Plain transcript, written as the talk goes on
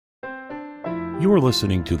You are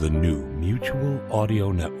listening to the new Mutual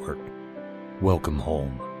Audio Network. Welcome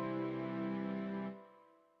home.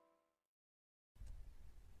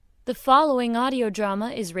 The following audio drama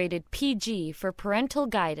is rated PG for parental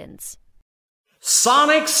guidance.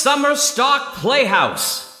 Sonic Summerstock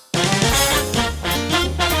Playhouse.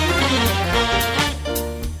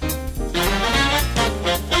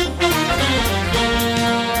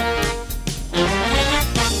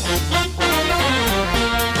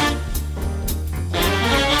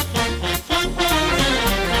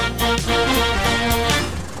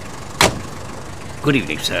 Good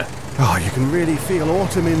evening, sir. Oh, you can really feel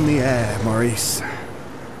autumn in the air, Maurice.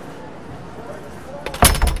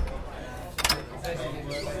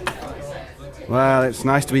 Well, it's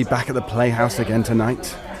nice to be back at the Playhouse again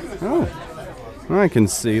tonight. Oh, I can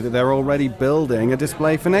see that they're already building a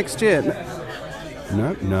display for next year.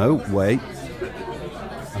 No, wait.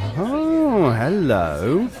 Oh,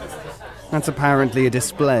 hello. That's apparently a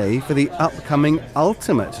display for the upcoming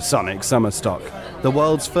Ultimate Sonic Summerstock, the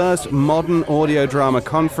world's first modern audio drama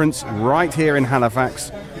conference right here in Halifax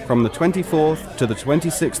from the 24th to the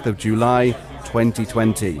 26th of July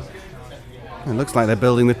 2020. It looks like they're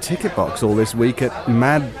building the ticket box all this week at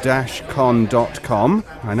mad-con.com.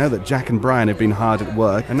 I know that Jack and Brian have been hard at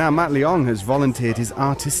work, and now Matt Leong has volunteered his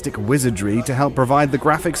artistic wizardry to help provide the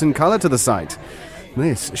graphics and colour to the site.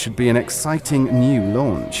 This should be an exciting new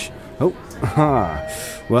launch. Oh,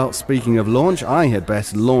 well, speaking of launch, I had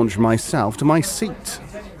best launch myself to my seat.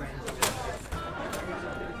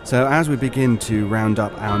 So as we begin to round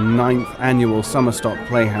up our 9th annual Summerstock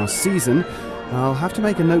Playhouse season, I'll have to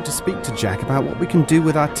make a note to speak to Jack about what we can do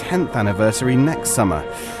with our 10th anniversary next summer.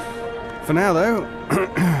 For now, though,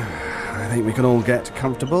 I think we can all get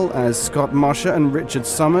comfortable as Scott Mosher and Richard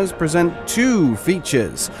Summers present 2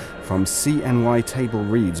 features from CNY Table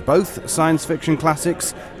Reads, both science fiction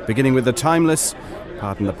classics, beginning with the timeless,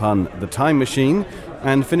 pardon the pun, The Time Machine,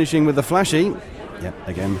 and finishing with the flashy,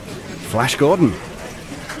 Flash Gordon.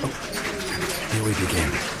 Oh, here we begin.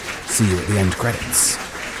 See you at the end credits.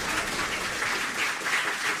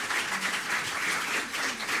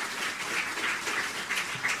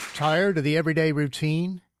 Tired of the everyday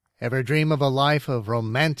routine? Ever dream of a life of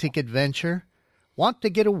romantic adventure? Want to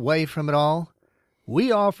get away from it all?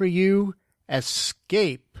 We offer you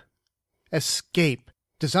Escape. Escape,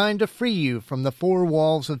 designed to free you from the 4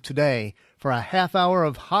 walls of today for a half hour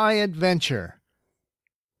of high adventure.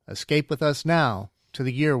 Escape with us now to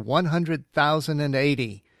the year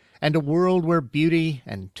 100,080 and a world where beauty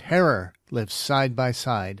and terror live side by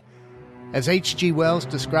side. As H.G. Wells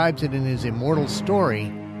describes it in his immortal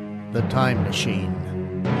story, The Time Machine.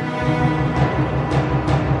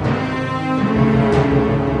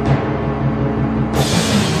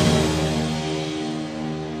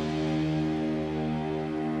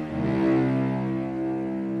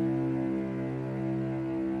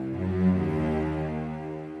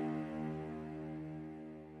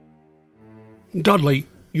 Dudley,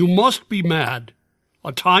 you must be mad.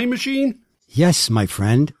 A time machine? Yes, my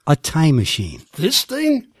friend, a time machine. This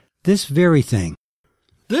thing? This very thing.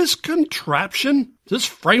 This contraption? This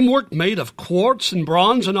framework made of quartz and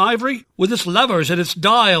bronze and ivory, with its levers and its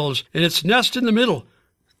dials and its nest in the middle.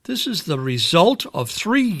 This is the result of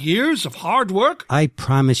 3 years of hard work? I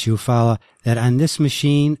promise you, fella, that on this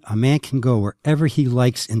machine, a man can go wherever he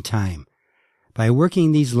likes in time. By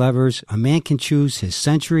working these levers, a man can choose his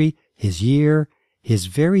century, his year, his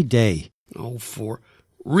very day. Oh, for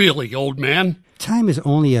really, old man? Time is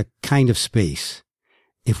only a kind of space.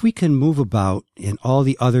 If we can move about in all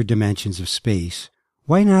the other dimensions of space,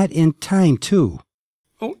 why not in time, too?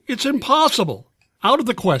 Oh, it's impossible. Out of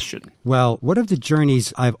the question. Well, what of the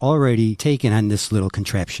journeys I've already taken on this little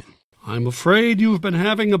contraption? I'm afraid you've been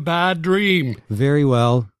having a bad dream. Very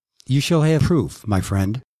well. You shall have proof, my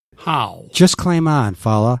friend. How? Just climb on,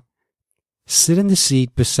 fella. Sit in the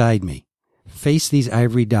seat beside me. Face these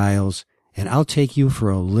ivory dials, and I'll take you for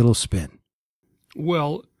a little spin.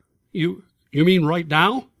 Well, you mean right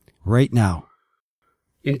now? Right now.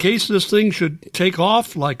 In case this thing should take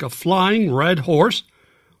off like a flying red horse,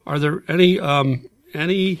 are there any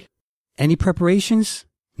preparations?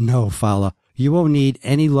 No, fella. You won't need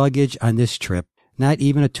any luggage on this trip, not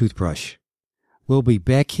even a toothbrush. We'll be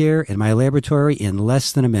back here in my laboratory in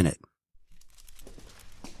less than a minute.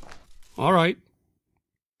 All right.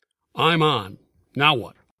 I'm on. Now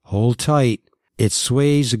what? Hold tight. It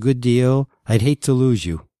sways a good deal. I'd hate to lose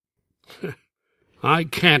you. I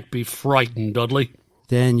can't be frightened, Dudley.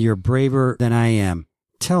 Then you're braver than I am.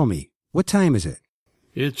 Tell me, what time is it?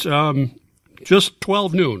 It's, just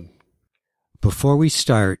 12 noon. Before we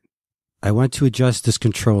start, I want to adjust this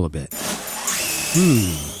control a bit.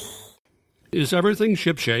 Is everything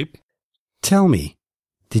shipshape? Tell me,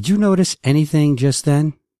 did you notice anything just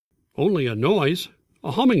then? Only a noise.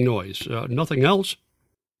 A humming noise. Nothing else.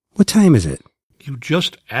 What time is it? You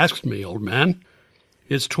just asked me, old man.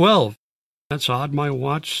 It's 12. That's odd. My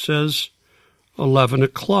watch says 11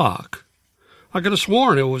 o'clock. I could have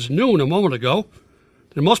sworn it was noon a moment ago.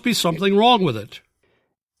 There must be something wrong with it.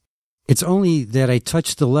 It's only that I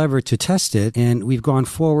touched the lever to test it, and we've gone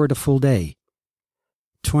forward a full day.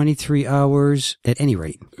 23 hours at any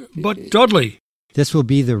rate. But, Dudley... This will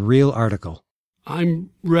be the real article. I'm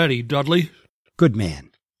ready, Dudley. Good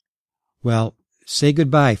man. Well, say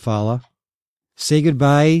goodbye, Fala. Say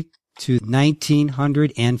goodbye to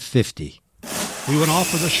 1950. We went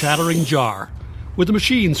off with a shattering jar, with the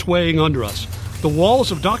machine swaying under us. The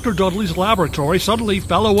walls of Dr. Dudley's laboratory suddenly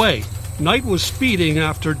fell away. Night was speeding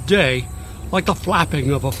after day, like the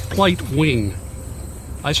flapping of a flight wing.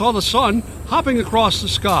 I saw the sun hopping across the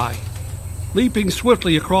sky, leaping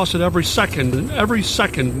swiftly across it every second, and every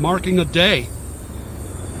second marking a day.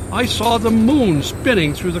 I saw the moon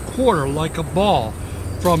spinning through the quarter like a ball,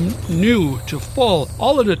 from new to full,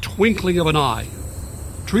 all in a twinkling of an eye.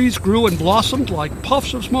 Trees grew and blossomed like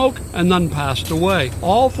puffs of smoke and then passed away,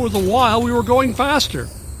 all for the while we were going faster.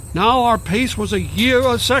 Now our pace was a year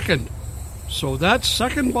a second, so that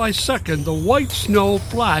second by second the white snow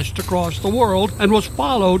flashed across the world and was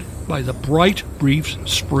followed by the bright, brief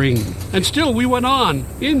spring. And still we went on,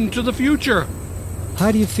 into the future.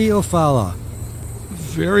 How do you feel, Fala?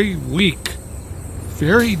 Very weak,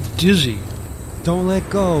 very dizzy. Don't let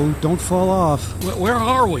go. Don't fall off. Where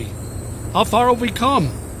are we? How far have we come?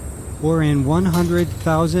 We're in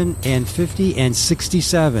 100,050 and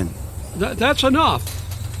 67. That's enough.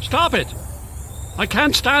 Stop it. I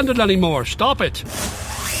can't stand it anymore. Stop it.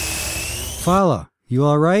 Fala, you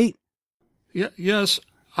all right? Yes,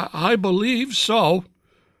 I believe so.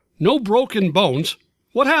 No broken bones.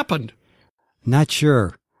 What happened? Not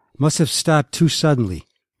sure. Must have stopped too suddenly.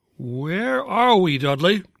 Where are we,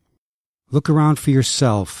 Dudley? Look around for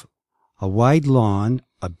yourself. A wide lawn,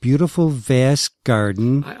 a beautiful, vast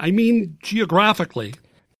garden. I mean geographically.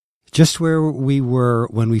 Just where we were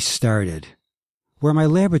when we started. Where my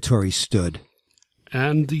laboratory stood.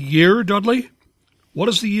 And the year, Dudley? What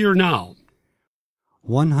is the year now?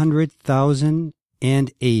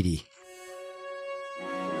 100,080.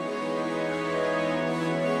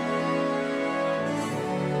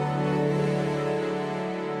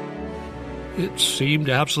 It seemed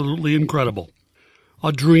absolutely incredible.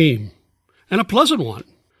 A dream, and a pleasant one.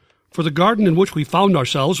 For the garden in which we found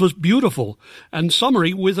ourselves was beautiful and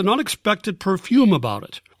summery with an unexpected perfume about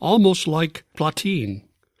it, almost like platine.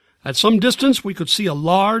 At some distance we could see a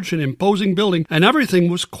large and imposing building, and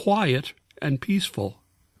everything was quiet and peaceful,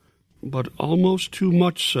 but almost too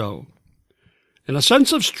much so. And a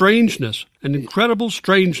sense of strangeness, an incredible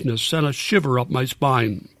strangeness, sent a shiver up my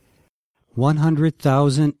spine.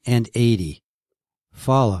 100,080.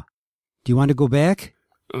 Fala, do you want to go back?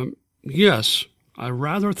 Yes, I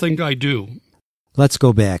rather think I do. Let's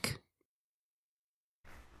go back.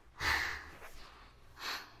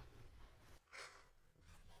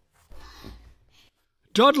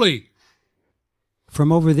 Dudley!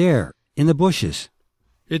 From over there, in the bushes.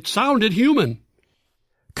 It sounded human.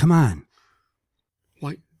 Come on.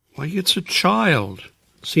 Why, it's a child.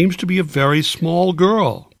 Seems to be a very small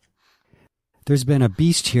girl. There's been a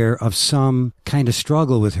beast here of some kind of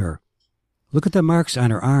struggle with her. Look at the marks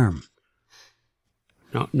on her arm.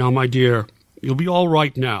 Now, my dear, you'll be all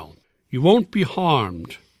right now. You won't be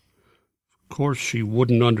harmed. Of course, she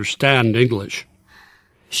wouldn't understand English.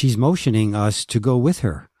 She's motioning us to go with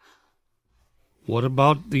her. What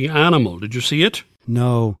about the animal? Did you see it?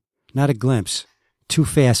 No, not a glimpse. Too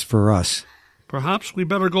fast for us. Perhaps we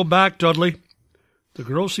better go back, Dudley. The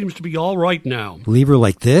girl seems to be all right now. Leave her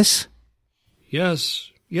like this?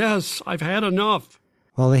 Yes, I've had enough.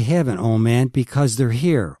 Well, they haven't, old man, because they're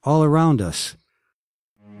here, all around us.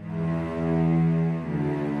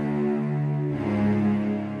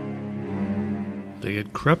 They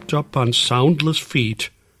had crept up on soundless feet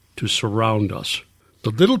to surround us.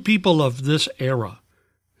 The little people of this era.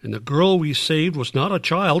 And the girl we saved was not a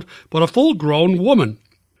child, but a full-grown woman.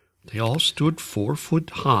 They all stood 4 foot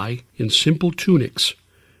high in simple tunics.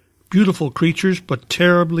 Beautiful creatures, but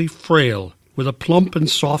terribly frail, with a plump and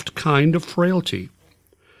soft kind of frailty.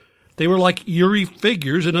 They were like eerie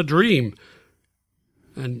figures in a dream,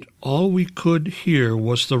 and all we could hear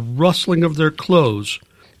was the rustling of their clothes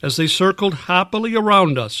as they circled happily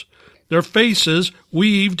around us, their faces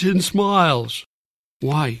weaved in smiles.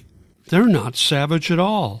 Why, they're not savage at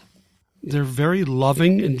all. They're very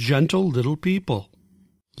loving and gentle little people.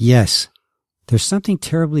 Yes, There's something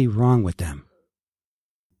terribly wrong with them.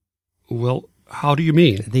 Well, how do you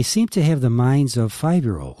mean? They seem to have the minds of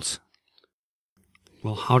 5-year-olds.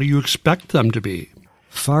 Well, how do you expect them to be?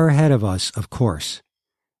 Far ahead of us, of course.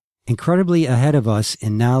 Incredibly ahead of us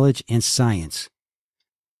in knowledge and science.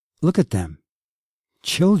 Look at them.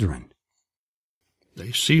 Children.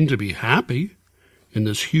 They seem to be happy in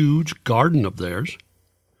this huge garden of theirs.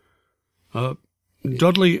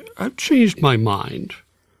 Dudley, I've changed my mind.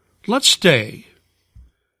 Let's stay.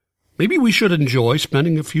 Maybe we should enjoy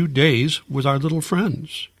spending a few days with our little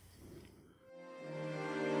friends.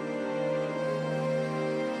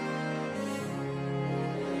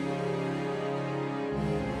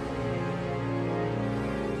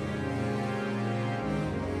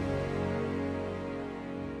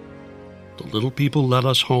 The little people led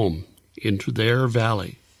us home into their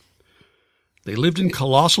valley. They lived in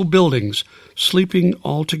colossal buildings, sleeping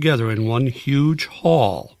all together in one huge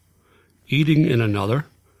hall, eating in another,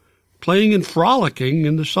 playing and frolicking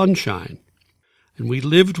in the sunshine. And we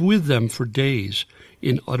lived with them for days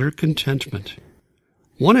in utter contentment.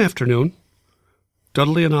 One afternoon,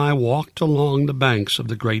 Dudley and I walked along the banks of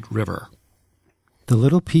the great river. The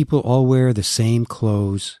little people all wear the same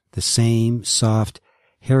clothes, the same soft,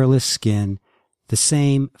 hairless skin, the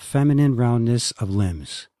same feminine roundness of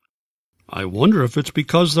limbs. I wonder if it's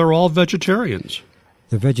because they're all vegetarians.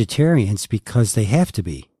 They're vegetarians because they have to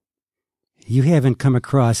be. You haven't come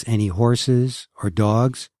across any horses or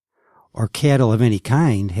dogs or cattle of any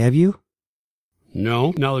kind, have you?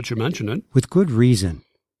 No, now that you mention it. With good reason.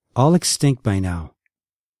 All extinct by now.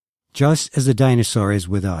 Just as the dinosaur is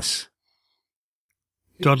with us.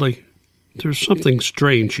 Dudley, there's something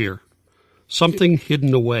strange here. Something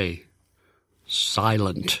hidden away.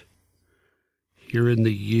 Silent. Here in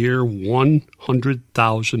the year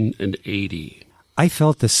 100,080. I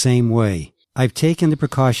felt the same way. I've taken the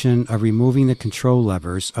precaution of removing the control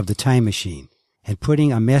levers of the time machine and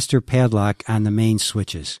putting a master padlock on the main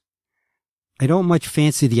switches. I don't much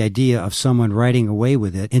fancy the idea of someone riding away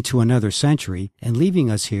with it into another century and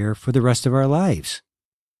leaving us here for the rest of our lives.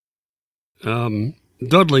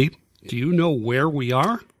 Dudley, do you know where we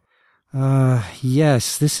are?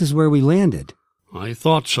 Yes, this is where we landed. I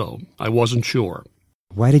thought so. I wasn't sure.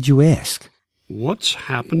 Why did you ask? What's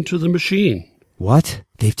happened to the machine? What?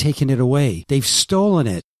 They've taken it away. They've stolen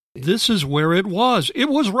it. This is where it was. It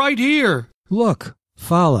was right here. Look,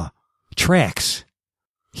 follow. Tracks.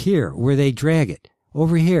 Here, where they drag it.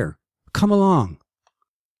 Over here. Come along.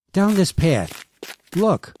 Down this path.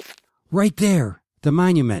 Look. Right there. The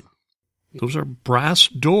monument. Those are brass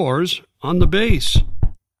doors on the base.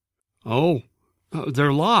 Oh,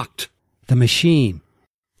 they're locked. The machine.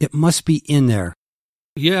 It must be in there.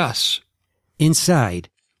 Yes. Inside.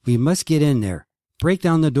 We must get in there. Break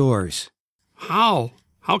down the doors. How?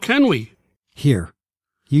 How can we? Here.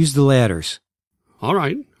 Use the ladders. All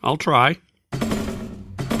right, I'll try.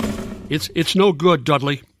 It's no good,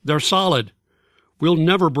 Dudley. They're solid. We'll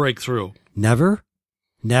never break through. Never?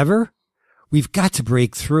 Never? We've got to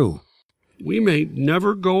break through. We may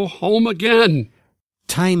never go home again.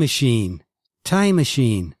 Time machine. Time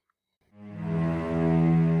machine.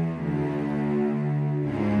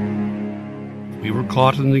 We were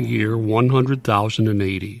caught in the year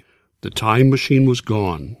 100,080. The time machine was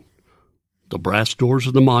gone. The brass doors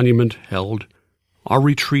of the monument held. Our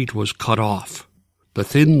retreat was cut off. The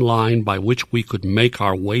thin line by which we could make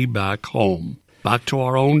our way back home, back to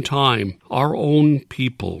our own time, our own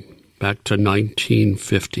people, back to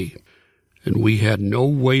 1950. And we had no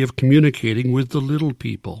way of communicating with the little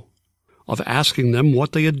people, of asking them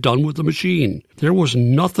what they had done with the machine. There was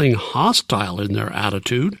nothing hostile in their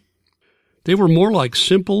attitude. They were more like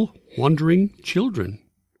simple, wondering children.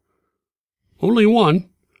 Only one,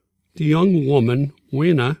 the young woman,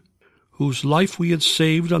 Wena, whose life we had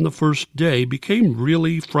saved on the first day, became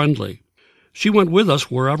really friendly. She went with us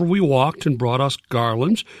wherever we walked and brought us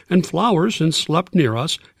garlands and flowers and slept near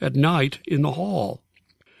us at night in the hall.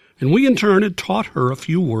 And we in turn had taught her a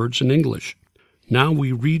few words in English. Now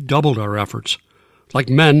we redoubled our efforts, like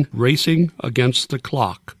men racing against the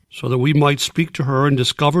clock, so that we might speak to her and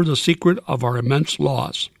discover the secret of our immense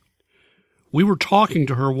loss. We were talking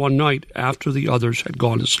to her one night after the others had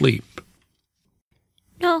gone to sleep.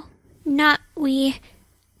 No, not we.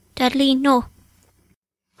 Dudley, no.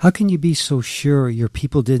 How can you be so sure your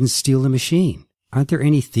people didn't steal the machine? Aren't there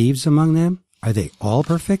any thieves among them? Are they all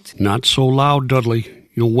perfect? Not so loud, Dudley.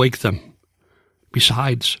 You'll wake them.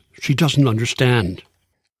 Besides, she doesn't understand.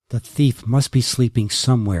 The thief must be sleeping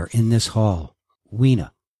somewhere in this hall.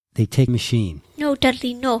 Weena, they take machine. No,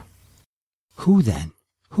 Dudley, no. Who then?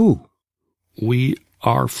 Who? We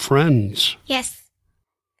are friends. Yes.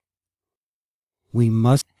 We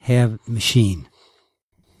must have machine.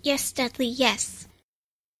 Yes, Dudley, yes.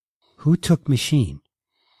 Who took machine?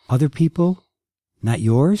 Other people? Not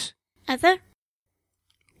yours? Other?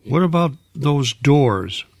 What about those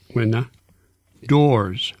doors, Winna?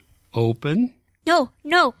 Doors. Open? No,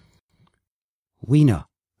 no. Weena,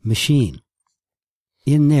 machine.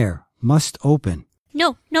 In there, must open.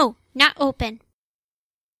 No, no, not open.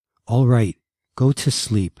 All right, go to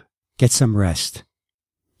sleep. Get some rest.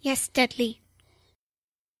 Yes, Dudley.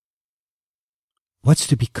 What's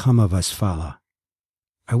to become of us, Fala?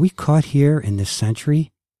 Are we caught here in this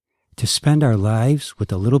century to spend our lives with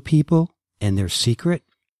the little people and their secret?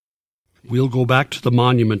 We'll go back to the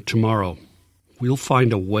monument tomorrow. We'll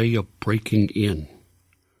find a way of breaking in.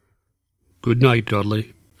 Good night,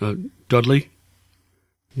 Dudley. Dudley?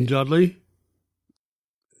 Dudley?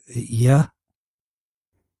 Yeah?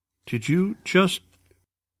 Did you just...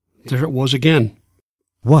 There it was again.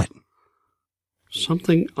 What?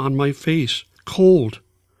 Something on my face. Cold.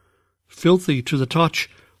 Filthy to the touch.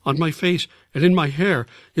 On my face and in my hair.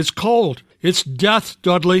 It's cold. It's death,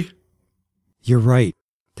 Dudley. You're right.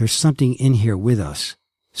 There's something in here with us.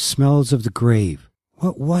 Smells of the grave.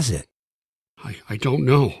 What was it? I don't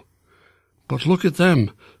know. But look at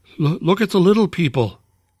them. Look at the little people.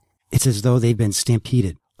 It's as though they've been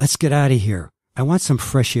stampeded. Let's get out of here. I want some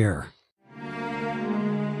fresh air.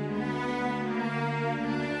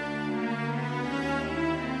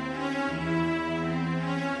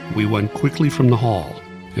 We went quickly from the hall,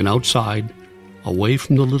 and outside, away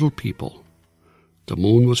from the little people. The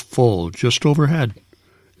moon was full just overhead,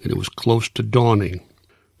 and it was close to dawning.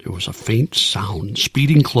 There was a faint sound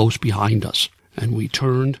speeding close behind us, and we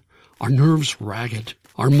turned, our nerves ragged,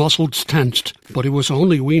 our muscles tensed, but it was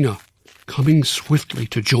only Weena, coming swiftly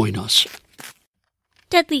to join us.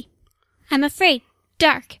 Dudley, I'm afraid.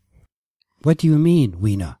 Dark. What do you mean,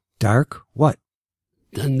 Weena? Dark? What?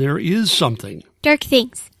 Then there is something. Dark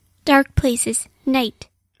things. Dark places. Night.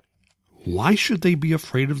 Why should they be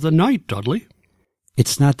afraid of the night, Dudley?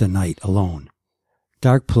 It's not the night alone.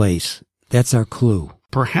 Dark place. That's our clue.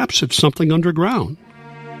 Perhaps it's something underground.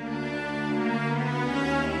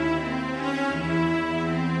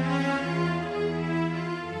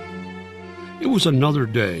 It was another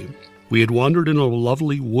day. We had wandered in a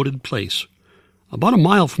lovely wooded place, about a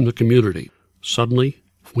mile from the community. Suddenly,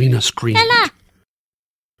 Weena screamed. Ella!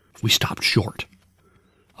 We stopped short.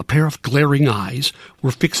 A pair of glaring eyes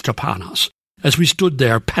were fixed upon us. As we stood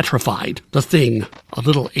there petrified, the thing, a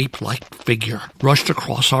little ape-like figure, rushed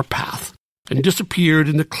across our path and disappeared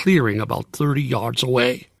in the clearing about 30 yards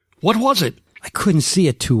away. What was it? I couldn't see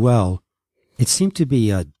it too well. It seemed to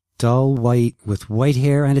be a dull white with white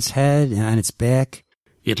hair on its head and on its back.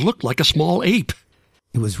 It looked like a small ape.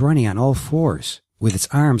 It was running on all fours, with its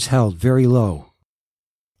arms held very low.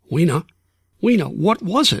 Weena, what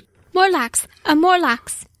was it? Morlocks. A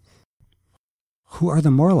Morlocks. Who are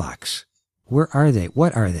the Morlocks? Where are they?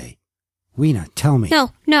 What are they? Weena, tell me.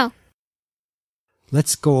 No.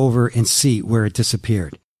 Let's go over and see where it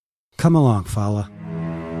disappeared. Come along, Fala.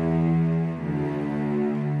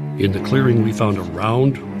 In the clearing we found a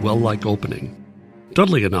round, well-like opening.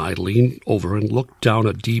 Dudley and I leaned over and looked down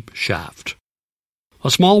a deep shaft.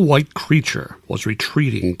 A small white creature was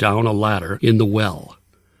retreating down a ladder in the well.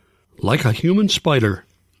 Like a human spider,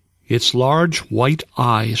 its large white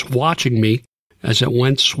eyes watching me as it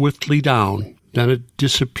went swiftly down. Then it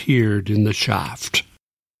disappeared in the shaft.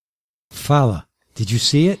 Fala, did you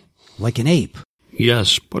see it? Like an ape.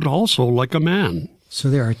 Yes, but also like a man. So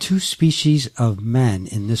there are two species of men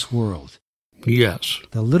in this world. Yes.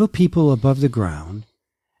 The little people above the ground,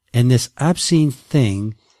 and this obscene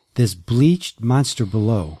thing, this bleached monster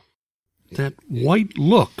below. That white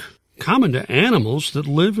look, common to animals that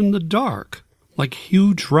live in the dark, like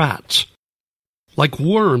huge rats, like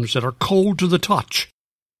worms that are cold to the touch.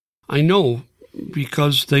 I know,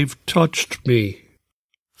 because they've touched me.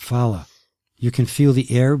 Fala, you can feel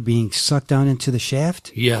the air being sucked down into the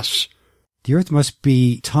shaft? Yes. The earth must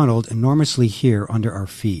be tunneled enormously here under our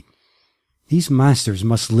feet. These monsters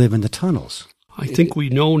must live in the tunnels. I think we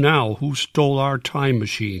know now who stole our time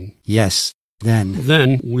machine. Yes, then...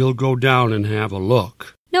 Then we'll go down and have a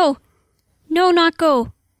look. No, not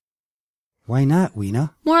go. Why not,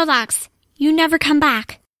 Weena? Morlocks, you never come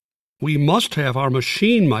back. We must have our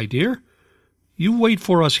machine, my dear. You wait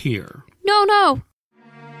for us here. No.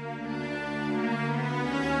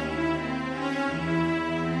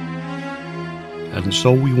 And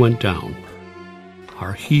so we went down,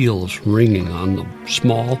 our heels ringing on the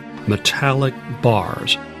small metallic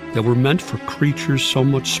bars that were meant for creatures so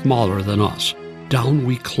much smaller than us. Down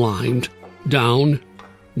we climbed, down,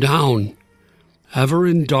 ever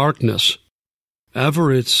in darkness.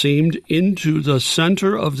 ever, it seemed, into the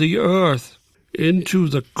center of the earth, into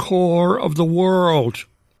the core of the world.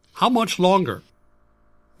 How much longer?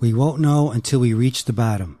 We won't know until we reach the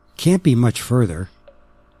bottom. Can't be much further.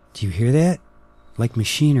 Do you hear that? Like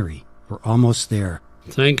machinery. We're almost there.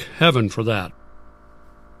 Thank heaven for that.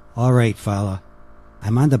 All right, Fala.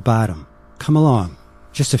 I'm on the bottom. Come along.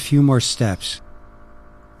 Just a few more steps.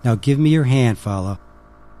 Now give me your hand, Fala.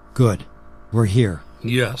 Good. We're here.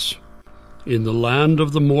 Yes. In the land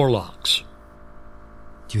of the Morlocks.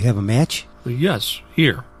 Do you have a match? Yes,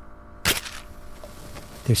 here.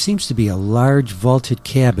 There seems to be a large vaulted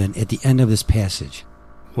cabin at the end of this passage.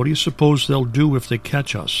 What do you suppose they'll do if they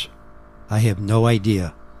catch us? I have no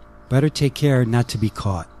idea. Better take care not to be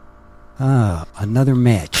caught. Ah, another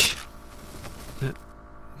match.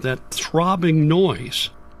 That throbbing noise.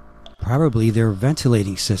 Probably their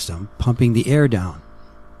ventilating system pumping the air down.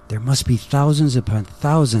 There must be thousands upon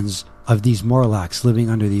thousands of these Morlocks living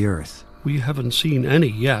under the earth. We haven't seen any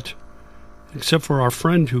yet, except for our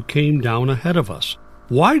friend who came down ahead of us.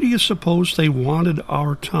 Why do you suppose they wanted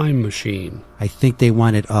our time machine? I think they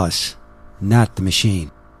wanted us, not the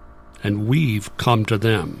machine. And we've come to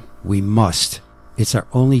them. We must. It's our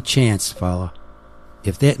only chance, Fala.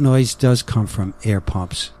 If that noise does come from air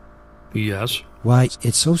pumps. Yes? Why,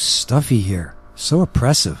 it's so stuffy here. So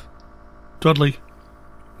oppressive. Dudley,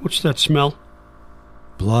 what's that smell?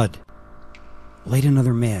 Blood. Light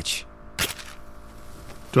another match.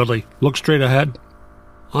 Dudley, look straight ahead.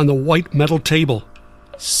 On the white metal table.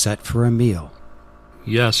 Set for a meal.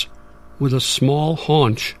 Yes, with a small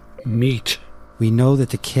haunch, meat. We know that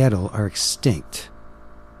the cattle are extinct.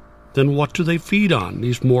 Then what do they feed on,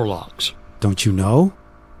 these Morlocks? Don't you know?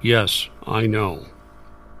 Yes, I know.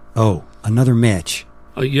 Oh, another match.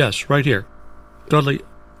 Yes, right here. Dudley,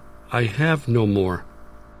 I have no more.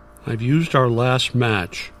 I've used our last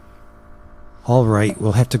match. All right,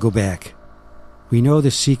 we'll have to go back. We know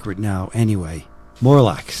the secret now, anyway.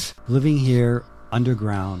 Morlocks, living here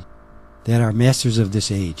underground, that are masters of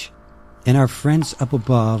this age. And our friends up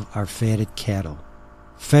above are fatted cattle,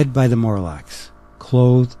 fed by the Morlocks,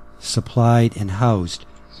 clothed, supplied, and housed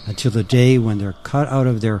until the day when they're cut out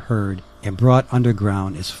of their herd and brought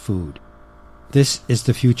underground as food. This is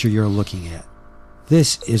the future you're looking at.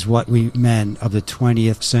 This is what we men of the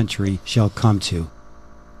 20th century shall come to.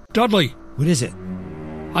 Dudley! What is it?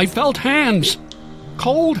 I felt hands!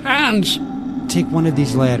 Cold hands! Take one of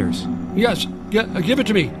these ladders. Yes, give it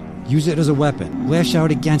to me. Use it as a weapon. Lash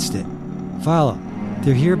out against it. Follow.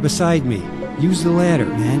 They're here beside me. Use the ladder,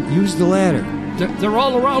 man. Use the ladder. They're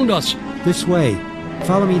all around us. This way.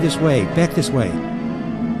 Follow me this way. Back this way.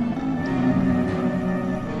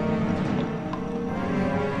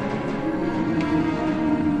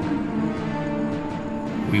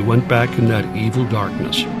 We went back in that evil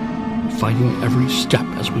darkness, fighting every step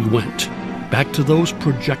as we went. Back to those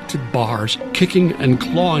projected bars, kicking and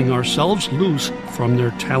clawing ourselves loose from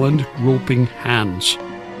their taloned, groping hands.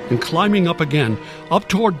 And climbing up again, up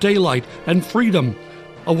toward daylight and freedom,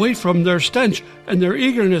 away from their stench and their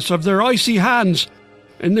eagerness of their icy hands.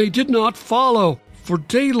 And they did not follow, for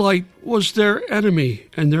daylight was their enemy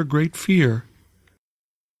and their great fear.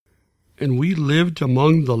 And we lived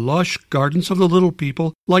among the lush gardens of the little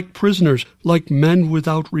people, like prisoners, like men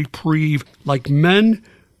without reprieve, like men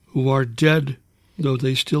who are dead, though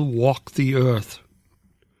they still walk the earth.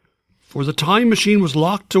 For the time machine was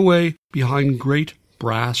locked away behind great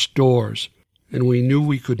brass doors, and we knew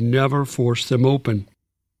we could never force them open.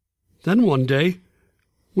 Then one day,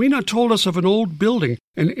 Weena told us of an old building,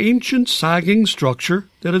 an ancient sagging structure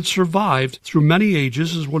that had survived through many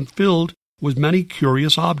ages as one filled with many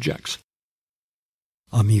curious objects.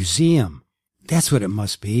 A museum. That's what it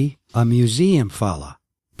must be. A museum, Fala.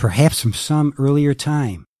 Perhaps from some earlier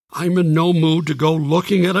time. I'm in no mood to go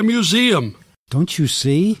looking at a museum. Don't you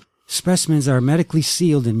see? Specimens are medically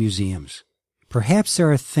sealed in museums. Perhaps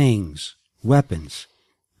there are things, weapons,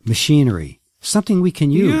 machinery, something we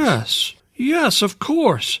can use. Yes, of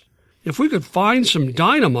course. If we could find some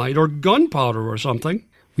dynamite or gunpowder or something.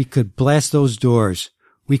 We could blast those doors.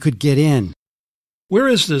 We could get in. Where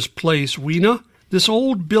is this place, Weena? This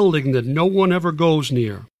old building that no one ever goes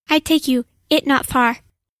near. I take you. It not far.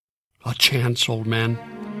 A chance, old man.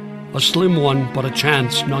 A slim one, but a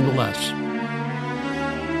chance nonetheless.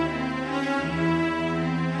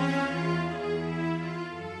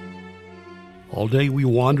 All day we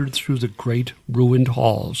wandered through the great ruined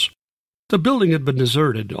halls. The building had been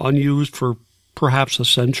deserted, unused for perhaps a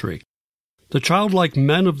century. The childlike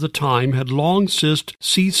men of the time had long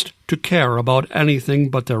ceased to care about anything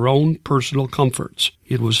but their own personal comforts.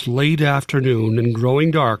 It was late afternoon and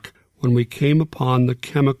growing dark when we came upon the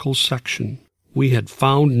chemical section. We had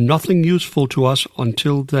found nothing useful to us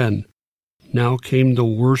until then. Now came the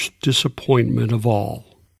worst disappointment of all.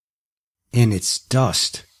 And it's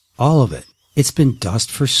dust. All of it. It's been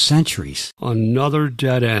dust for centuries. Another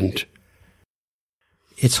dead end.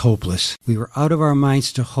 It's hopeless. We were out of our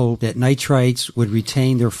minds to hope that nitrites would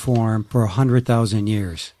retain their form for 100,000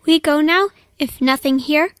 years. We go now, if nothing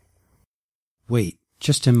here? Wait,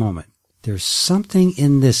 just a moment. There's something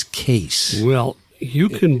in this case. Well, you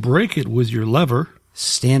can break it with your lever.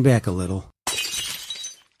 Stand back a little.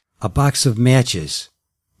 A box of matches,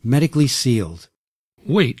 medically sealed.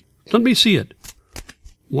 Wait, let me see it.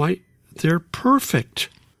 Why, they're perfect.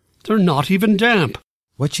 They're not even damp.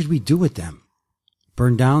 What should we do with them?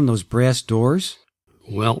 Burn down those brass doors?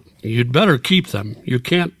 Well, you'd better keep them. You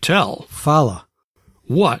can't tell. Fala.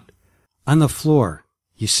 What? On the floor.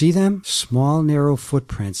 You see them? Small, narrow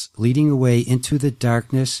footprints leading away into the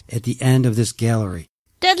darkness at the end of this gallery.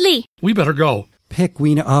 Dudley! We better go. Pick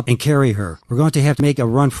Weena up and carry her. We're going to have to make a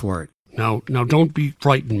run for it. Now don't be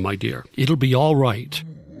frightened, my dear. It'll be all right.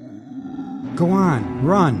 Go on,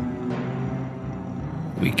 run.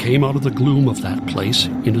 We came out of the gloom of that place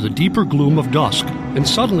into the deeper gloom of dusk, and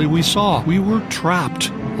suddenly we saw we were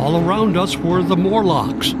trapped. All around us were the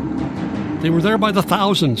Morlocks. They were there by the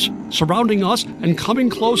thousands, surrounding us and coming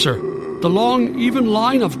closer. The long, even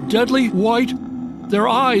line of deadly white, their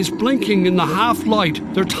eyes blinking in the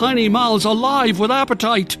half-light, their tiny mouths alive with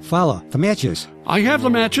appetite. Fala, the matches. I have the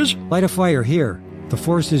matches. Light a fire here. The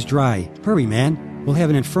forest is dry. Hurry, man. We'll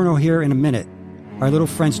have an inferno here in a minute. Our little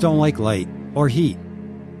friends don't like light or heat.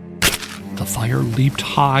 The fire leaped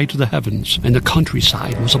high to the heavens, and the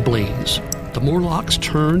countryside was ablaze. The Morlocks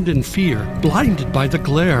turned in fear, blinded by the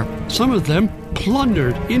glare. Some of them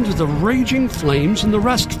plundered into the raging flames, and the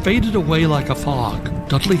rest faded away like a fog.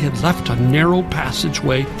 Dudley had left a narrow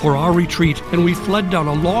passageway for our retreat, and we fled down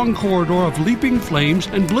a long corridor of leaping flames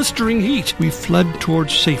and blistering heat. We fled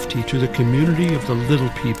towards safety to the community of the little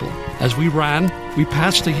people. As we ran, we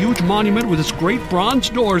passed the huge monument with its great bronze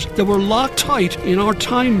doors that were locked tight in our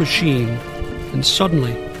time machine. And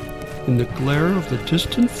suddenly, in the glare of the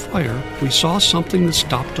distant fire, we saw something that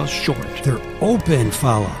stopped us short. They're open,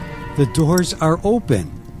 Fala. The doors are open.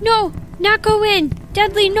 No, not go in.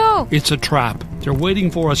 Dudley, no. It's a trap. They're waiting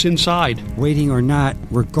for us inside. Waiting or not,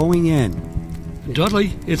 we're going in.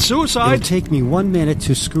 Dudley, it's suicide. It'll take me 1 minute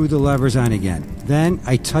to screw the levers on again. Then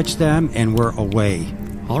I touch them and we're away.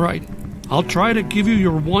 All right. I'll try to give you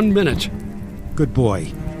your 1 minute. Good boy.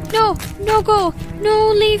 No, no go. No,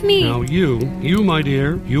 leave me. Now you, my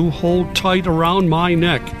dear, you hold tight around my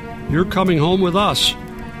neck. You're coming home with us.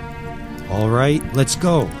 All right, let's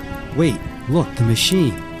go. Wait, look, the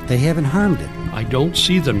machine. They haven't harmed it. I don't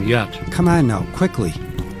see them yet. Come on now, quickly.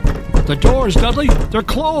 The doors, Dudley, they're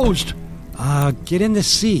closed. Get in the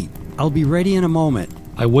seat. I'll be ready in a moment.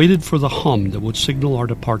 I waited for the hum that would signal our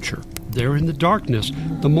departure. There in the darkness,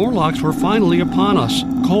 the Morlocks were finally upon us.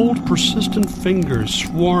 Cold, persistent fingers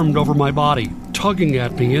swarmed over my body, tugging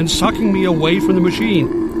at me and sucking me away from the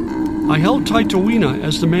machine. I held tight to Weena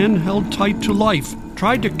as the man held tight to life,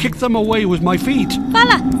 tried to kick them away with my feet.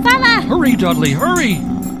 Fala! Fala! Hurry, Dudley, hurry!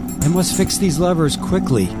 I must fix these levers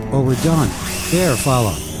quickly, or we're done. There,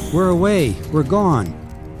 Fala. We're away. We're gone.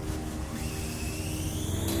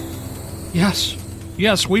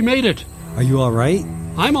 Yes, we made it. Are you all right?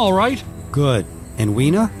 I'm all right. Good. And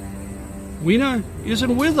Weena? Weena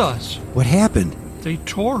isn't with us. What happened? They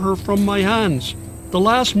tore her from my hands. The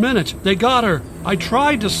last minute, they got her. I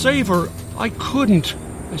tried to save her. I couldn't.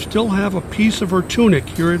 I still have a piece of her tunic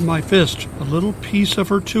here in my fist. A little piece of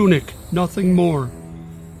her tunic. Nothing more.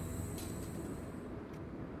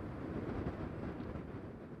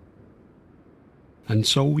 And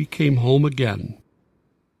so we came home again.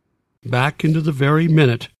 Back into the very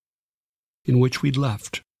minute in which we'd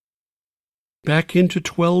left. Back into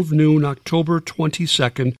 12 noon, October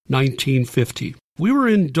 22nd, 1950. We were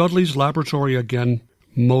in Dudley's laboratory again,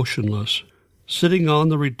 motionless, sitting on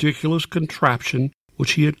the ridiculous contraption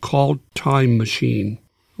which he had called Time Machine.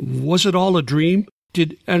 Was it all a dream?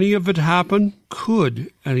 Did any of it happen?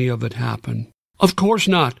 Could any of it happen? Of course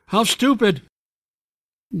not. How stupid!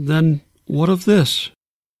 Then what of this?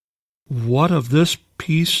 What of this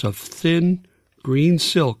piece of thin, green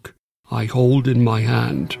silk I hold in my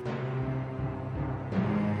hand?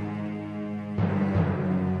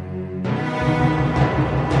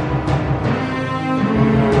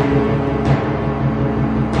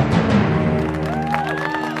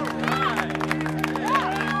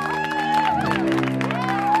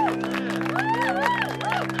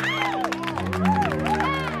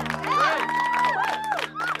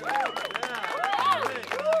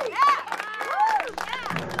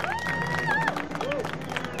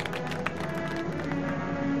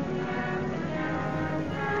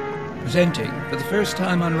 Presenting, for the first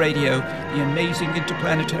time on radio, the amazing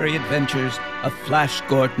interplanetary adventures of Flash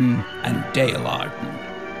Gordon and Dale Arden.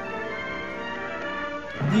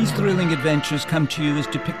 These thrilling adventures come to you as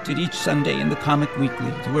depicted each Sunday in the Comic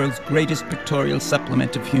Weekly, the world's greatest pictorial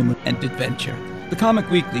supplement of humor and adventure. The Comic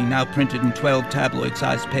Weekly, now printed in 12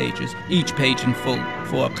 tabloid-sized pages, each page in full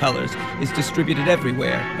 4 colors, is distributed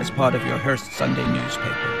everywhere as part of your Hearst Sunday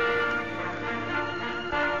newspaper.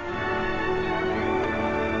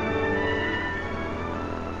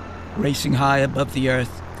 Racing high above the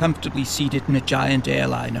earth, comfortably seated in a giant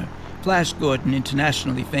airliner, Flash Gordon,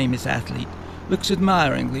 internationally famous athlete, looks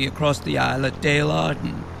admiringly across the aisle at Dale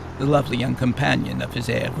Arden, the lovely young companion of his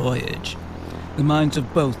air voyage. The minds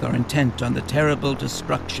of both are intent on the terrible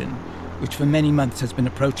destruction which for many months has been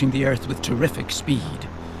approaching the Earth with terrific speed.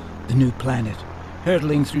 The new planet,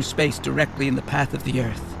 hurtling through space directly in the path of the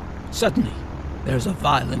Earth. Suddenly, there's a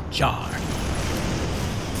violent jar.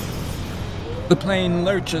 The plane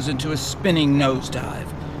lurches into a spinning nosedive.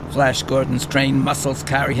 Flash Gordon's trained muscles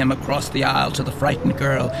carry him across the aisle to the frightened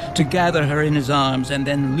girl to gather her in his arms and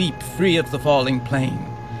then leap free of the falling plane.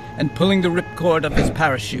 And pulling the ripcord of his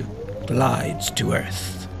parachute, glides to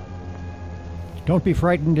Earth. Don't be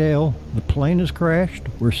frightened, Dale. The plane has crashed.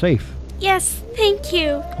 We're safe. Yes, thank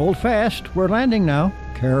you. Hold fast. We're landing now.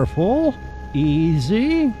 Careful.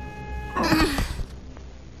 Easy.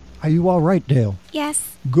 Are you all right, Dale?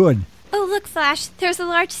 Yes. Good. Oh, look, Flash. There's a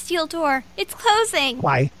large steel door. It's closing.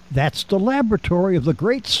 Why, that's the laboratory of the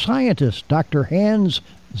great scientist, Dr. Hans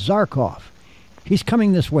Zarkov. He's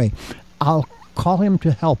coming this way. I'll call him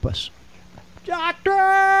to help us.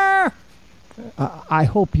 Doctor! I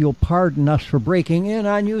hope you'll pardon us for breaking in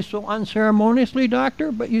on you so unceremoniously,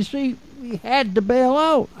 Doctor, but you see, we had to bail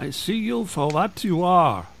out. I see you for what you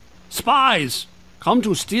are. Spies, come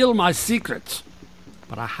to steal my secrets.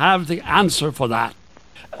 But I have the answer for that.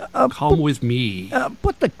 Come with me.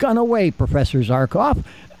 Put the gun away, Professor Zarkov.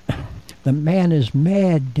 The man is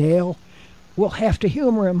mad, Dale. We'll have to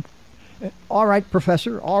humor him. All right,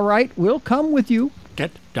 Professor, all right. We'll come with you.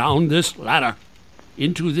 Get down this ladder.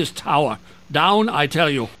 Into this tower. Down, I tell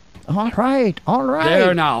you. All right, all right.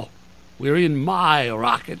 There now. We're in my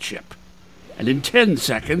rocket ship. And in 10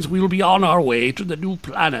 seconds, we'll be on our way to the new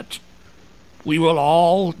planet. We will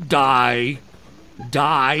all die.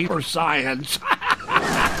 Die for science.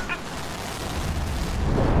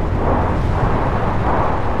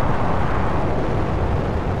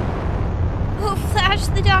 Oh, Flash,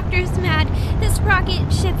 the doctor's mad. This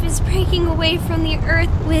rocket ship is breaking away from the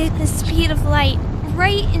Earth with the speed of light,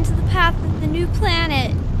 right into the path of the new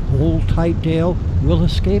planet. Hold tight, Dale. We'll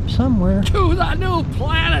escape somewhere. To the new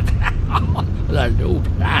planet. The new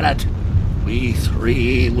planet. We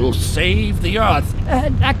 3 will save the Earth.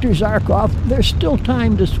 Dr. Zarkov, there's still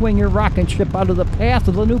time to swing your rocket ship out of the path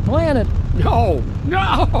of the new planet. No.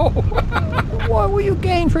 What will you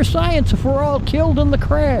gain for science if we're all killed in the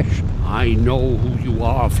crash? I know who you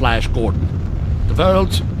are, Flash Gordon. The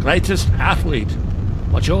world's greatest athlete.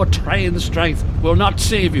 But your trained strength will not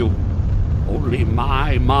save you. Only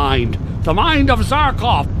my mind, the mind of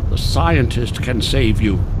Zarkov, the scientist, can save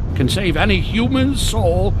you. Can save any human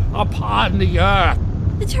soul upon the Earth.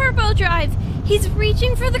 The turbo drive. He's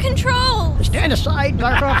reaching for the controls. Stand aside,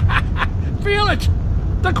 Zarkov. Feel it!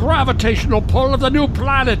 The gravitational pull of the new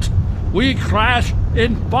planet. We crash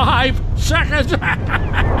in 5 seconds. The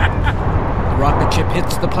rocket ship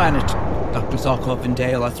hits the planet. Dr. Zarkov and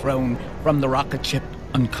Dale are thrown from the rocket ship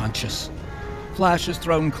unconscious. Flash is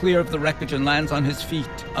thrown clear of the wreckage and lands on his feet,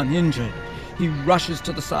 uninjured. He rushes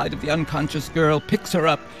to the side of the unconscious girl, picks her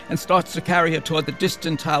up, and starts to carry her toward the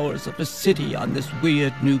distant towers of a city on this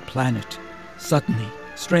weird new planet. Suddenly,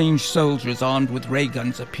 strange soldiers armed with ray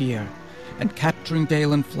guns appear, and capturing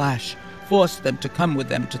Dale and Flash, force them to come with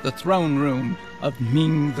them to the throne room of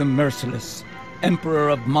Ming the Merciless, Emperor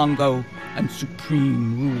of Mongo and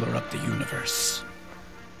Supreme Ruler of the Universe.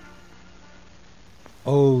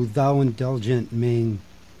 O thou indulgent Ming,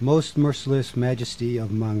 most merciless Majesty of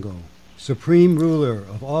Mongo, Supreme Ruler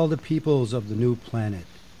of all the peoples of the new planet,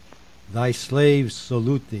 thy slaves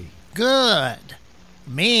salute thee. Good.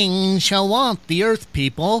 Ming shall want the Earth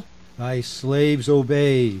people. Thy slaves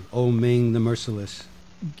obey, O Ming the Merciless.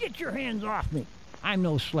 Get your hands off me. I'm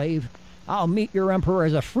no slave. I'll meet your emperor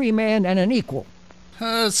as a free man and an equal.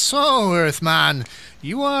 So, Earthman,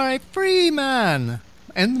 you are a free man,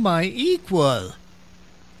 and my equal.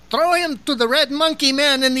 Throw him to the red monkey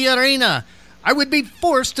man in the arena. I would be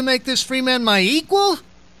forced to make this free man my equal?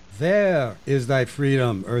 There is thy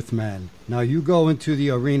freedom, Earthman. Now you go into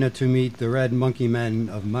the arena to meet the red monkey man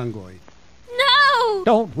of Mongoi. No! you...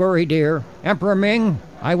 Don't worry, dear. Emperor Ming,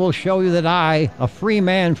 I will show you that I, a free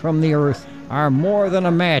man from the earth, are more than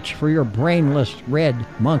a match for your brainless red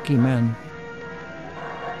monkey men.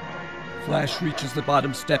 Flash reaches the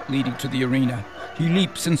bottom step leading to the arena. He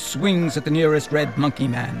leaps and swings at the nearest red monkey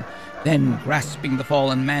man. Then, grasping the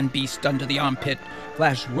fallen man-beast under the armpit,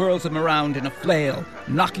 Flash whirls him around in a flail,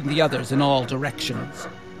 knocking the others in all directions.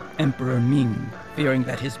 Emperor Ming, fearing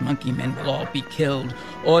that his monkey men will all be killed,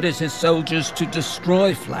 orders his soldiers to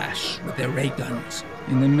destroy Flash with their ray guns.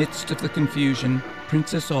 In the midst of the confusion,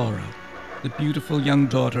 Princess Aura, the beautiful young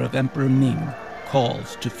daughter of Emperor Ming,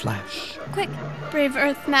 calls to Flash. Quick, brave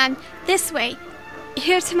Earthman, this way.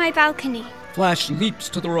 Here to my balcony. Flash leaps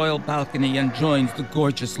to the royal balcony and joins the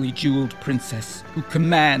gorgeously jeweled princess, who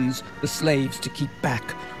commands the slaves to keep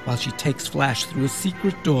back while she takes Flash through a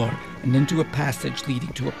secret door and into a passage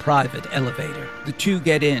leading to a private elevator. The two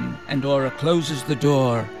get in, and Aura closes the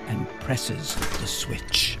door and presses the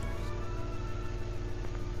switch.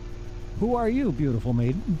 Who are you, beautiful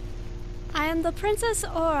maiden? I am the Princess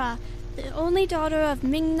Aura, the only daughter of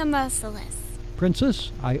Ming the Merciless.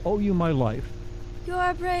 Princess, I owe you my life. You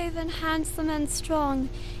are brave and handsome and strong.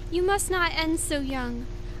 You must not end so young.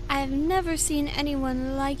 I have never seen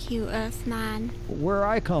anyone like you, Earthman. Where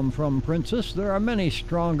I come from, Princess, there are many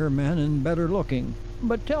stronger men and better looking.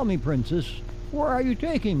 But tell me, Princess, where are you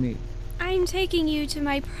taking me? I am taking you to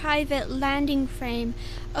my private landing frame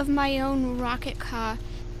of my own rocket car.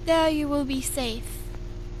 There you will be safe.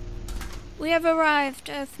 We have arrived,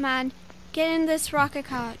 Earthman. Get in this rocket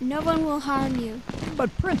car. No one will harm you.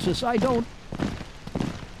 But, Princess, I don't...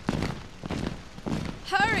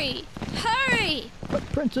 Hurry! Hurry! But,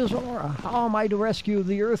 Princess Aura, how am I to rescue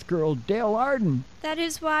the Earth Girl, Dale Arden? That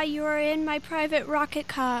is why you are in my private rocket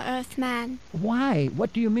car, Earthman. Why?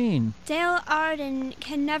 What do you mean? Dale Arden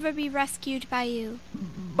can never be rescued by you.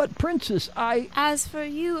 But, Princess, As for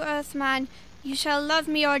you, Earthman, you shall love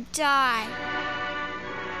me or die.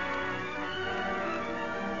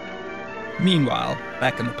 Meanwhile,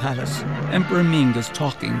 back in the palace, Emperor Ming is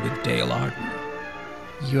talking with Dale Arden.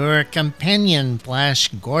 Your companion, Flash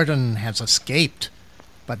Gordon, has escaped,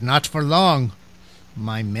 but not for long.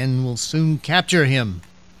 My men will soon capture him.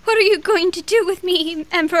 What are you going to do with me,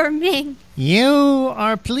 Emperor Ming? You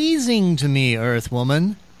are pleasing to me,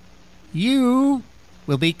 Earthwoman. You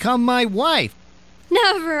will become my wife.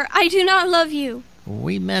 Never! I do not love you.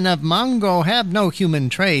 We men of Mongo have no human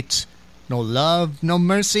traits. No love, no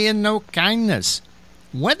mercy, and no kindness.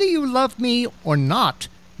 Whether you love me or not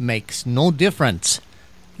makes no difference.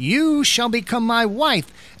 You shall become my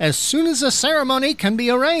wife as soon as the ceremony can be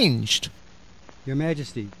arranged. Your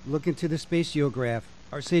Majesty, look into the space geograph.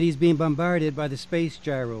 Our city is being bombarded by the space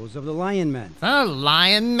gyros of the Lion Men. The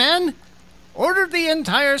Lion Men? Order the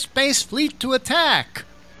entire space fleet to attack.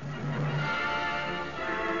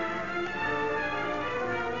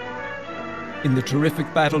 In the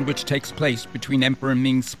terrific battle which takes place between Emperor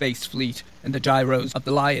Ming's space fleet and the gyros of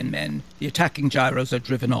the Lion Men, the attacking gyros are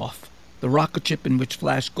driven off. The rocket ship in which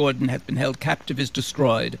Flash Gordon had been held captive is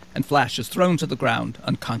destroyed, and Flash is thrown to the ground,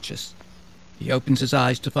 unconscious. He opens his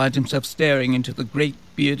eyes to find himself staring into the great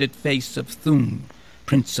bearded face of Thun,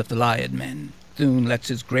 Prince of the Lion Men. Thun lets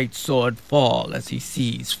his great sword fall as he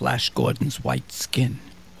sees Flash Gordon's white skin.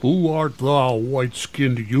 Who art thou,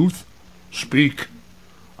 white-skinned youth? Speak.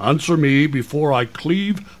 Answer me before I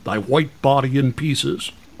cleave thy white body in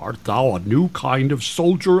pieces. Art thou a new kind of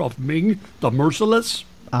soldier of Ming the Merciless?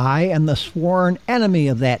 I am the sworn enemy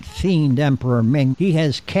of that fiend Emperor Ming. He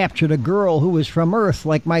has captured a girl who is from Earth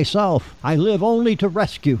like myself. I live only to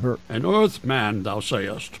rescue her. An Earthman, thou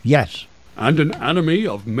sayest? Yes. And an enemy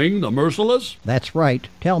of Ming the Merciless? That's right.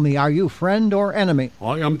 Tell me, are you friend or enemy?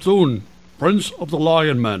 I am Thun, Prince of the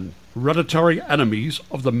Lion Men, hereditary enemies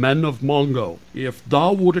of the men of Mongo. If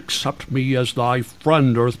thou would accept me as thy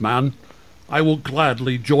friend, Earthman, I will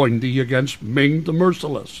gladly join thee against Ming the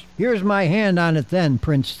Merciless. Here's my hand on it then,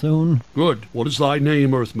 Prince Thun. Good. What is thy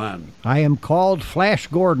name, Earthman? I am called Flash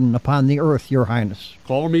Gordon upon the Earth, your highness.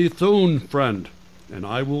 Call me Thun, friend, and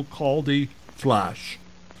I will call thee Flash.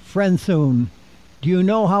 Friend Thun, do you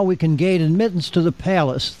know how we can gain admittance to the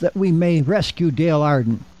palace that we may rescue Dale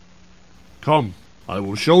Arden? Come, I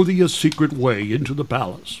will show thee a secret way into the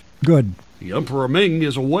palace. Good. The Emperor Ming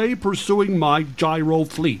is away pursuing my gyro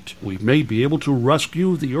fleet. We may be able to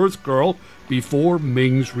rescue the Earth Girl before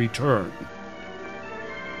Ming's return.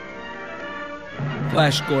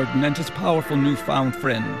 Flash Gordon and his powerful newfound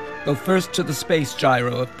friend go first to the space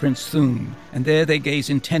gyro of Prince Thun, and there they gaze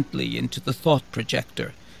intently into the thought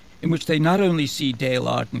projector, in which they not only see Dale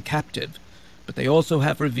Arden captive, but they also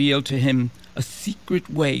have revealed to him a secret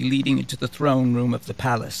way leading into the throne room of the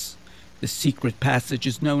palace. The secret passage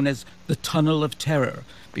is known as the Tunnel of Terror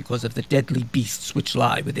because of the deadly beasts which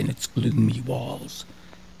lie within its gloomy walls.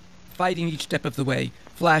 Fighting each step of the way,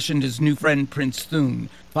 Flash and his new friend Prince Thune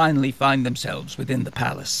finally find themselves within the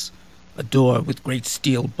palace. A door with great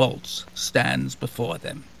steel bolts stands before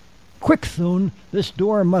them. Quick, Thune, this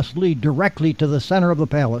door must lead directly to the center of the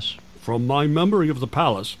palace. From my memory of the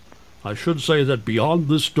palace, I should say that beyond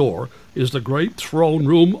this door is the great throne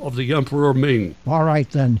room of the Emperor Ming. All right,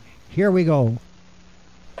 then. Here we go.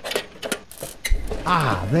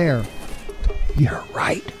 Ah, there. You're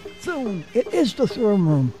right. Thune, it is the throne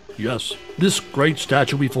room. Yes, this great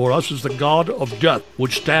statue before us is the god of death,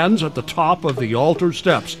 which stands at the top of the altar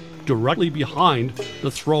steps, directly behind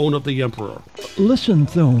the throne of the Emperor. Listen,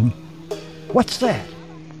 Thune. What's that?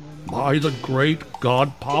 By the great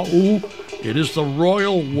god Pao, it is the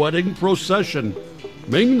royal wedding procession.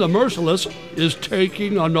 Ming the Merciless is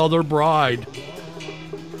taking another bride.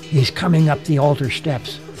 He's coming up the altar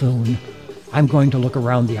steps, Thune. I'm going to look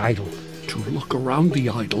around the idol. To look around the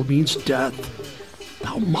idol means death.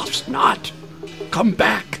 Thou must not. Come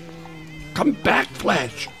back. Come back,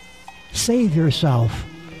 Flash. Save yourself.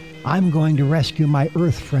 I'm going to rescue my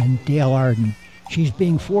Earth friend, Dale Arden. She's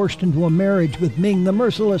being forced into a marriage with Ming the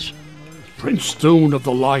Merciless. Prince Thune of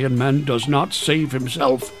the Lion Men does not save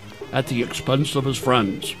himself at the expense of his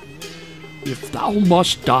friends. If thou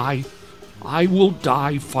must die, I will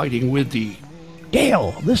die fighting with thee.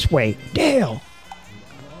 Dale, this way, Dale.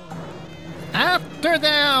 After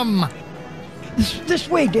them! This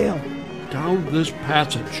way, Dale. Down this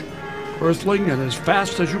passage. Earthling, and as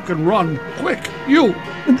fast as you can run. Quick, you!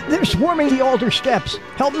 They're swarming the altar steps.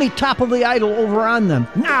 Help me topple the idol over on them.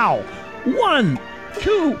 Now! 1,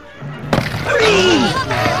 2, 3!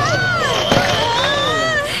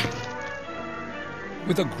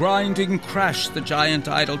 With a grinding crash, the giant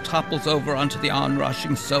idol topples over onto the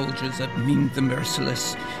onrushing soldiers of Ming the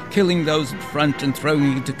Merciless, killing those in front and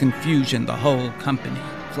throwing into confusion the whole company.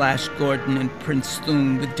 Flash Gordon and Prince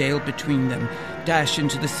Thune, with Dale between them, dash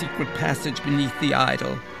into the secret passage beneath the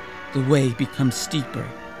idol. The way becomes steeper.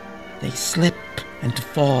 They slip and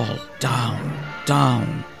fall down,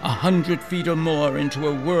 100 feet or more into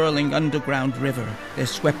a whirling underground river. They're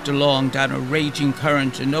swept along down a raging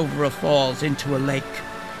current and over a falls into a lake.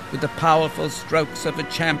 With the powerful strokes of a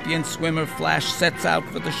champion swimmer, Flash sets out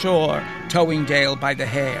for the shore, towing Dale by the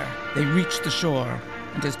hair. They reach the shore,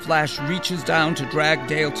 and as Flash reaches down to drag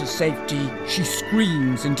Dale to safety, she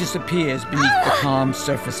screams and disappears beneath the calm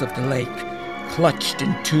surface of the lake, clutched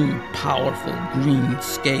in two powerful green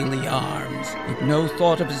scaly arms. With no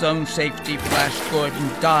thought of his own safety, Flash Gordon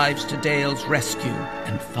dives to Dale's rescue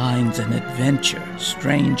and finds an adventure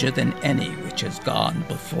stranger than any which has gone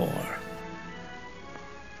before.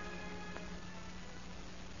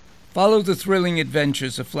 Follow the thrilling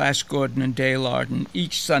adventures of Flash Gordon and Dale Arden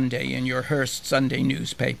each Sunday in your Hearst Sunday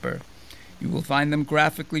newspaper. You will find them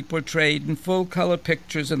graphically portrayed in full-color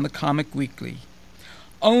pictures in the Comic Weekly.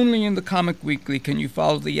 Only in the Comic Weekly can you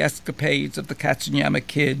follow the escapades of the Katsunyama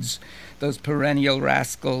Kids, those perennial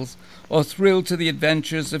rascals, or thrill to the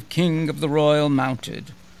adventures of King of the Royal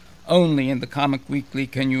Mounted. Only in the Comic Weekly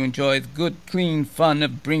can you enjoy the good, clean fun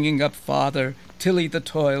of Bringing Up Father, Tilly the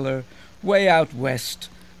Toiler, Way Out West,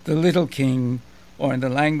 The Little King, or in the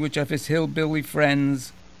language of his hillbilly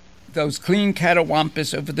friends, those clean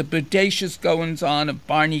catawampus over the bodacious goings-on of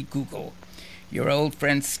Barney Google. Your old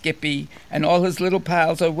friend Skippy and all his little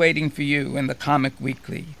pals are waiting for you in the Comic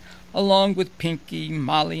Weekly, along with Pinky,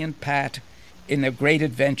 Molly, and Pat in their great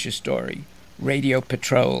adventure story, Radio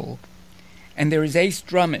Patrol. And there is Ace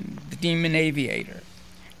Drummond, the Demon Aviator,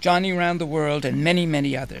 Johnny Round the World, and many,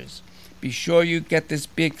 many others. Be sure you get this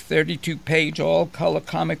big 32-page all-color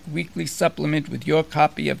Comic Weekly supplement with your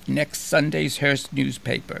copy of next Sunday's Hearst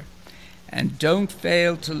newspaper. And don't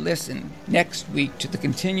fail to listen next week to the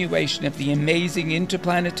continuation of the amazing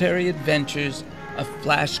interplanetary adventures of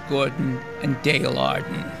Flash Gordon and Dale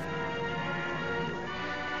Arden.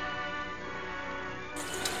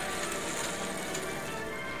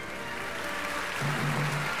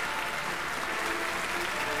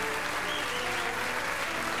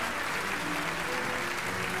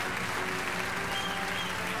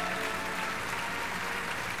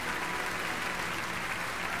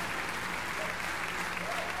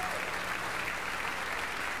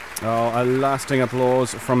 Oh, a lasting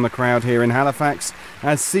applause from the crowd here in Halifax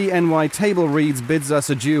as CNY Table Reads bids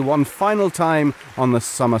us adieu one final time on the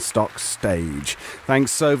Summerstock stage.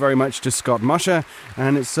 Thanks so very much to Scott Mosher,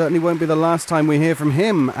 and it certainly won't be the last time we hear from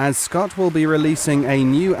him, as Scott will be releasing a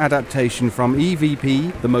new adaptation from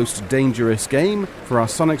EVP, The Most Dangerous Game, for our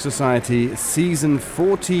Sonic Society Season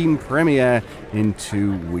 14 premiere in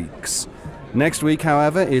 2 weeks. Next week,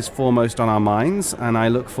 however, is foremost on our minds, and I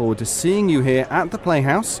look forward to seeing you here at the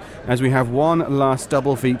Playhouse as we have one last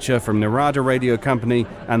double feature from Narada Radio Company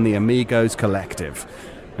and the Amigos Collective.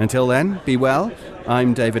 Until then, be well.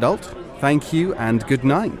 I'm David Alt. Thank you and good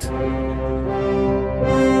night.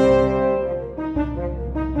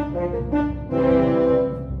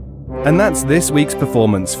 And that's this week's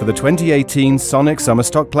performance for the 2018 Sonic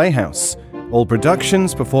Summerstock Playhouse. All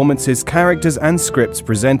productions, performances, characters and scripts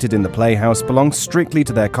presented in the Playhouse belong strictly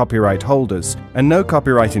to their copyright holders, and no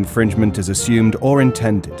copyright infringement is assumed or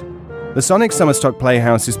intended. The Sonic Summerstock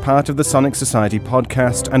Playhouse is part of the Sonic Society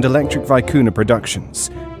podcast and Electric Vicuna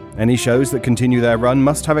Productions. Any shows that continue their run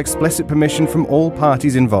must have explicit permission from all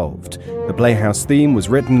parties involved. The Playhouse theme was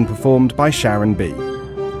written and performed by Sharon B.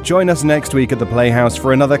 Join us next week at the Playhouse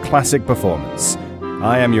for another classic performance.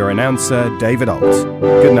 I am your announcer, David Alt.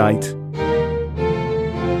 Good night.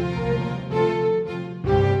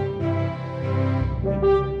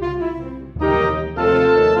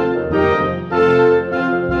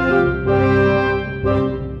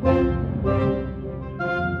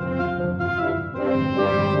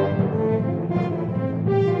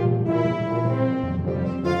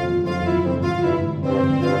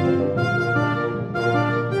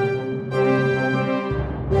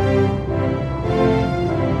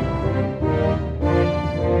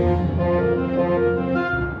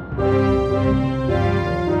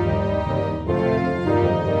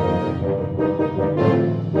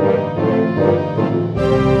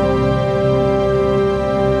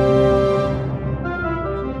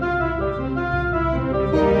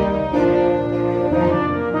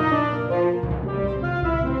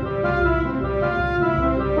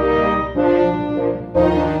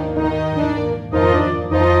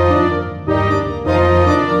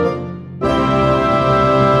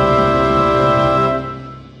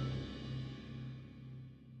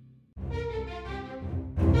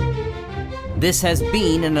 This has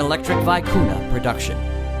been an Electric Vicuna production.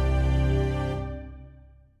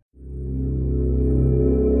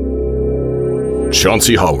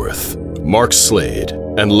 Chauncey Haworth, Mark Slade,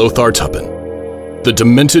 and Lothar Tuppen, the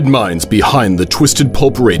demented minds behind the Twisted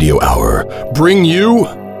Pulp Radio Hour, bring you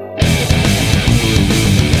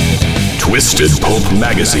Twisted Pulp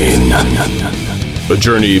Magazine. A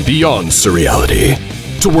journey beyond surreality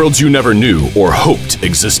to worlds you never knew or hoped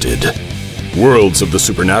existed. Worlds of the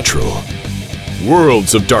supernatural.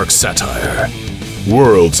 Worlds of dark satire.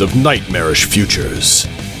 Worlds of nightmarish futures.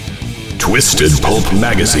 Twisted Pulp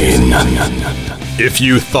Magazine. If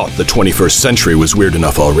you thought the 21st century was weird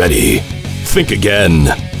enough already, think again.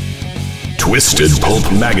 Twisted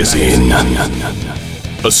Pulp Magazine.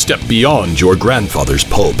 A step beyond your grandfather's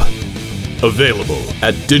pulp. Available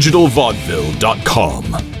at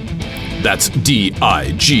digitalvaudeville.com. That's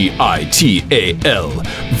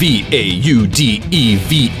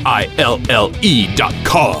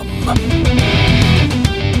digitalvaudeville.com.